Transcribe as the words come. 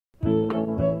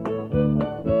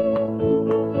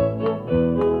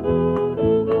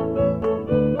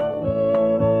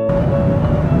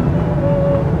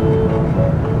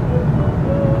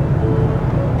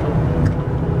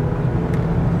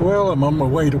I'm on my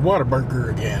way to Whataburger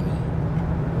again.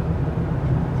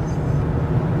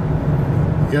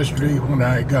 Yesterday when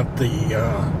I got the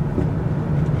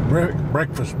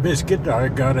breakfast biscuit, I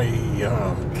got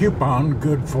a coupon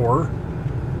good for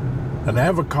an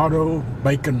avocado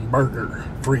bacon burger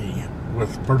free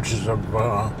with purchase of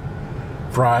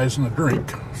fries and a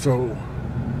drink. So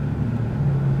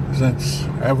since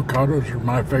avocados are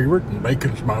my favorite and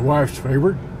bacon's my wife's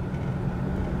favorite,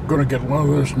 I'm gonna get one of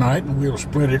those tonight and we'll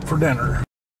split it for dinner.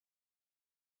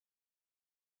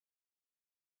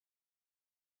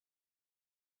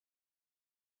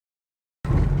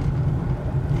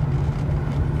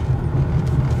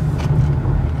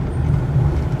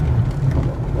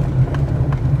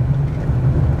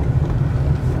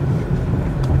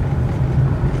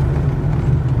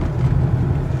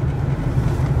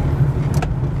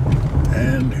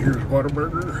 And here's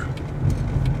Whataburger.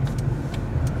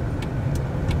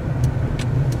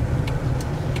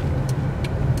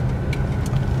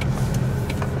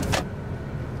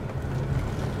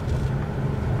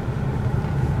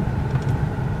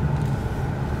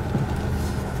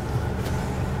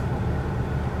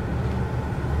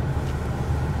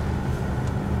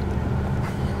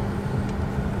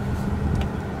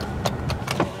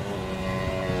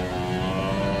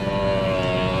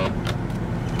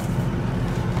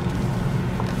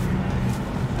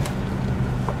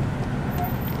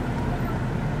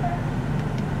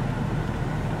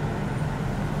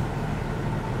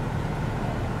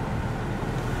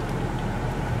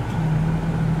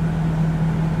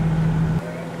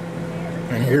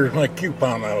 And here's my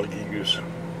coupon I'll use.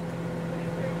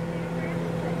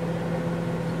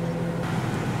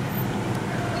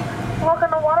 Welcome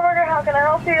to Whataburger. How can I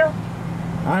help you?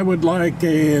 I would like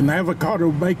an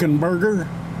avocado bacon burger.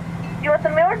 You want the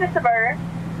meal or just a burger?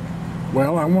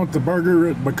 Well, I want the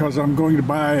burger because I'm going to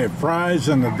buy fries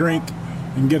and a drink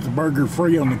and get the burger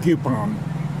free on the coupon.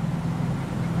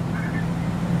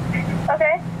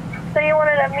 Okay. So you want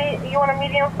a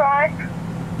medium fry?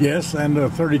 Yes, and a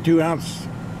 32-ounce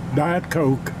Diet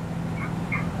Coke.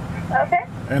 Okay.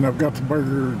 And I've got the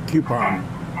burger coupon.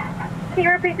 Can you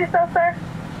repeat yourself, sir?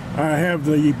 I have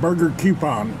the burger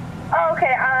coupon. Oh,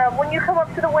 okay. When you come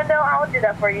up to the window, I'll do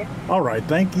that for you. All right,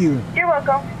 thank you. You're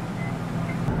welcome.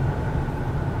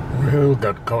 Well,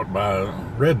 got caught by a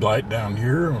red light down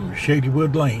here on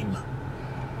Shadywood Lane.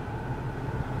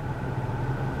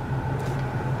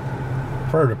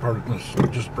 Fire department's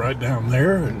just right down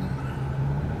there, and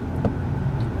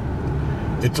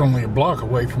it's only a block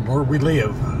away from where we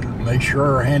live. And they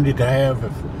sure are handy to have.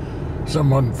 If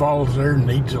someone falls there and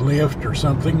needs a lift or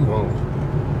something, we'll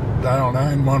dial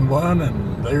 911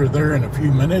 and they're there in a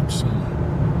few minutes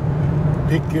and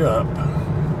pick you up.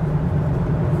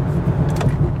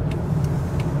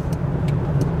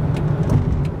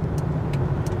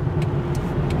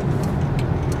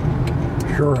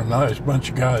 Sure a nice bunch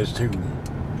of guys too.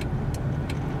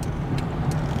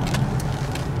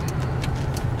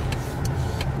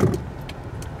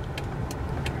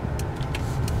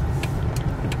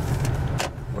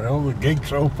 Well, the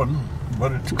gate's open,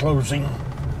 but it's closing.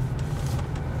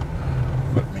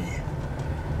 Let me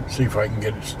see if I can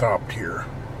get it stopped here.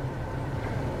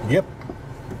 Yep.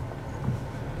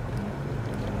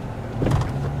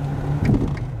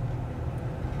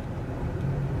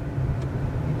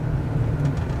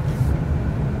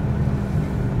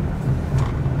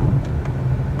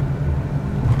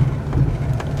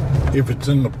 If it's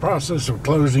in the process of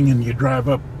closing and you drive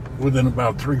up within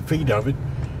about 3 feet of it,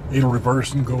 it'll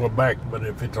reverse and go back. But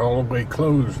if it's all the way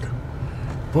closed,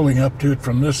 pulling up to it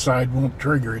from this side won't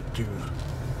trigger it to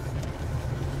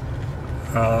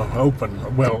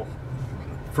open. Well,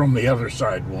 from the other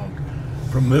side won't.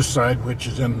 From this side, which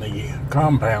is in the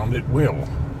compound, it will.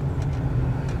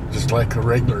 Just like a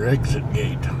regular exit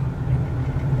gate.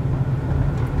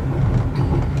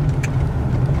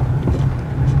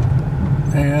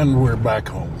 And we're back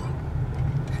home.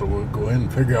 So we'll go in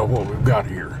and figure out what we've got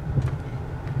here.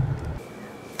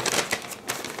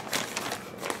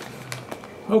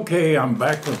 Okay, I'm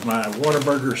back with my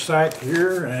Whataburger sack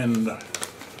here and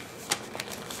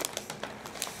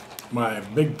my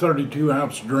big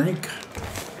 32-ounce drink.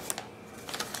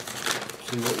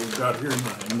 See what we've got here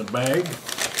in the bag.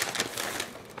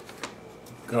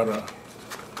 Got a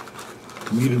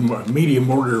medium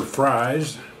order of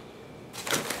fries.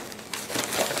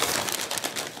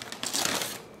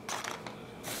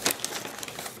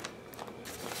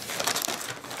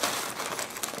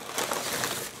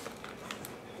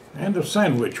 And a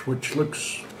sandwich, which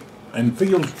looks and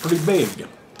feels pretty big.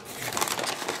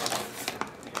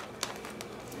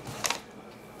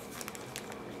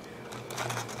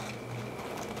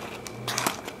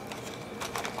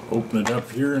 open it up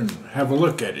here and have a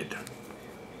look at it.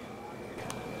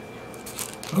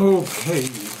 Okay,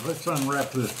 let's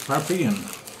unwrap this puppy and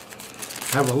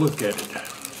have a look at it.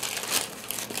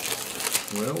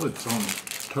 Well, it's on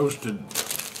toasted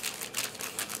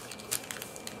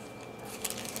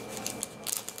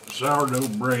sourdough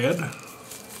bread,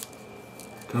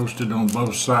 toasted on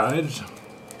both sides,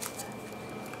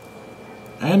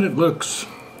 and it looks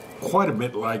quite a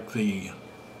bit like the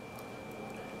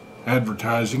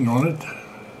advertising on it,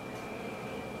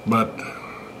 but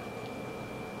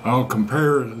I'll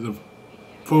compare the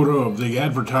photo of the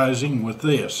advertising with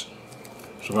this.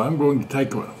 So I'm going to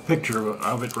take a picture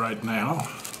of it right now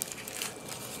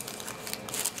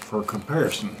for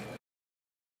comparison.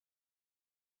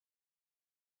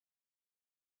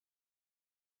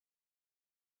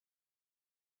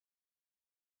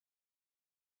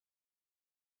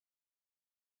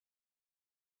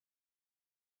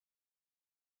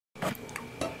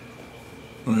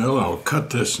 Well, I'll cut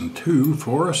this in two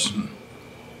for us.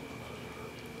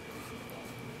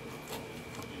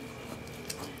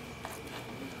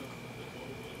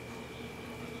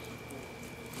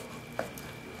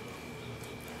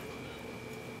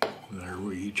 There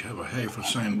we each have a half a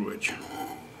sandwich,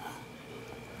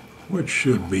 which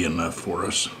should be enough for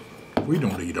us. We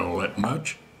don't eat all that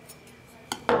much.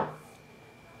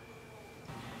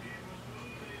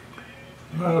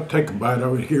 I'll take a bite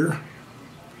of it here.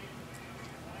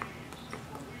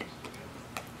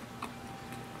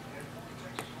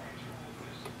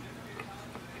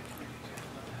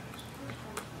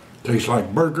 Tastes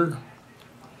like burger.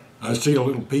 I see a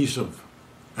little piece of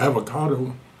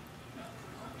avocado.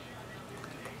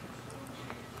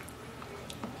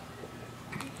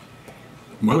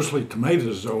 Mostly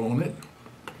tomatoes though on it.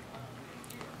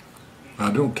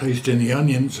 I don't taste any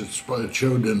onions, it's what it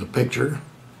showed in the picture.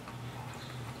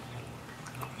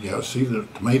 Yeah, see the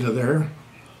tomato there?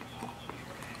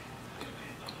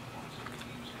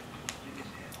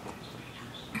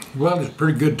 Well, it's a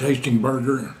pretty good tasting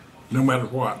burger, no matter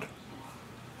what.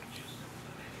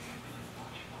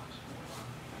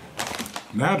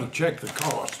 Now to check the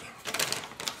cost.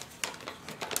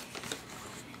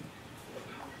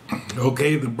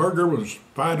 Okay, the burger was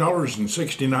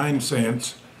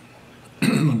 $5.69. The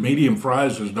medium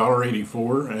fries was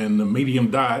 $1.84, and the medium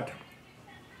diet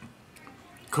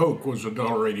Coke was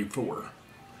 $1.84.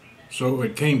 So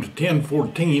it came to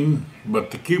 $10.14,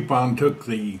 but the coupon took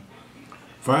the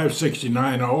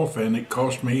 $5.69 off, and it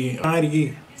cost me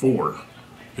 $94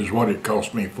 is what it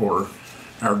cost me for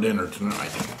our dinner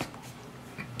tonight.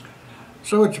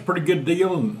 So it's a pretty good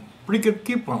deal and pretty good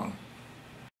coupon.